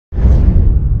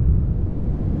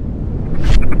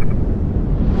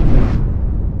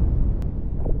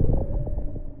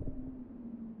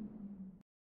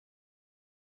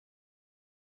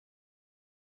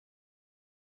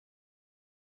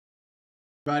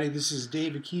Everybody, this is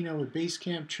Dave Aquino with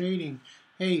Basecamp Trading.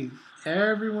 Hey,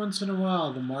 every once in a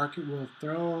while the market will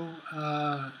throw,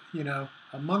 a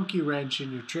monkey wrench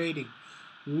in your trading.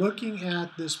 Looking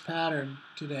at this pattern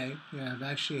today, you have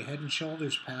actually a head and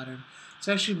shoulders pattern. It's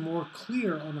actually more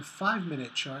clear on a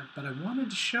 5-minute chart, but I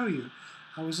wanted to show you.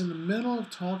 I was in the middle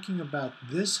of talking about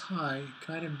this high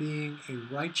kind of being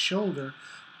a right shoulder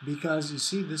because you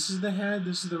see this is the head,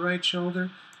 this is the right shoulder.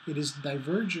 It is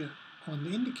divergent on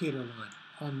the indicator line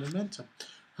on momentum.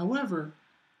 However,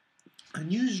 a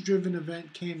news-driven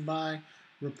event came by,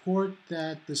 report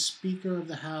that the Speaker of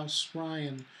the House,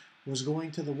 Ryan, was going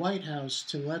to the White House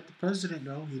to let the president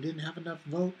know he didn't have enough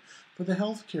vote for the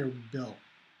health care bill.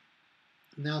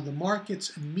 Now the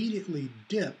markets immediately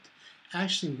dipped,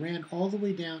 actually ran all the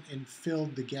way down and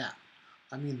filled the gap.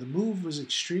 I mean, the move was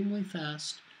extremely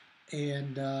fast,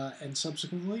 and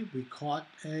subsequently we caught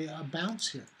a bounce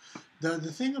here.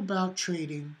 The thing about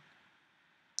trading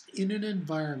in an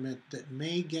environment that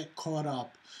may get caught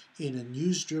up in a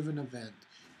news-driven event,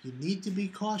 you need to be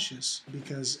cautious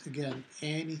because, again,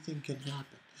 anything can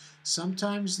happen.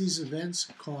 Sometimes these events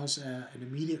cause an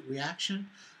immediate reaction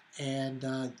and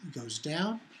it goes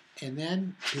down, and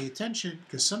then pay attention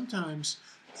because sometimes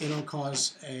it'll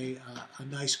cause a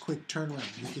nice quick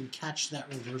turnaround. You can catch that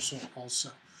reversal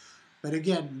also. But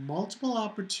again, multiple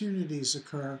opportunities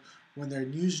occur when they're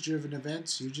news-driven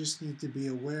events. You just need to be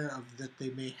aware of that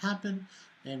they may happen,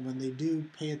 and when they do,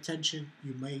 pay attention.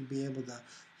 You may be able to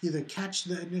either catch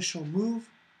the initial move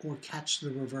or catch the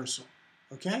reversal.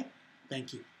 Okay?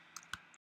 Thank you.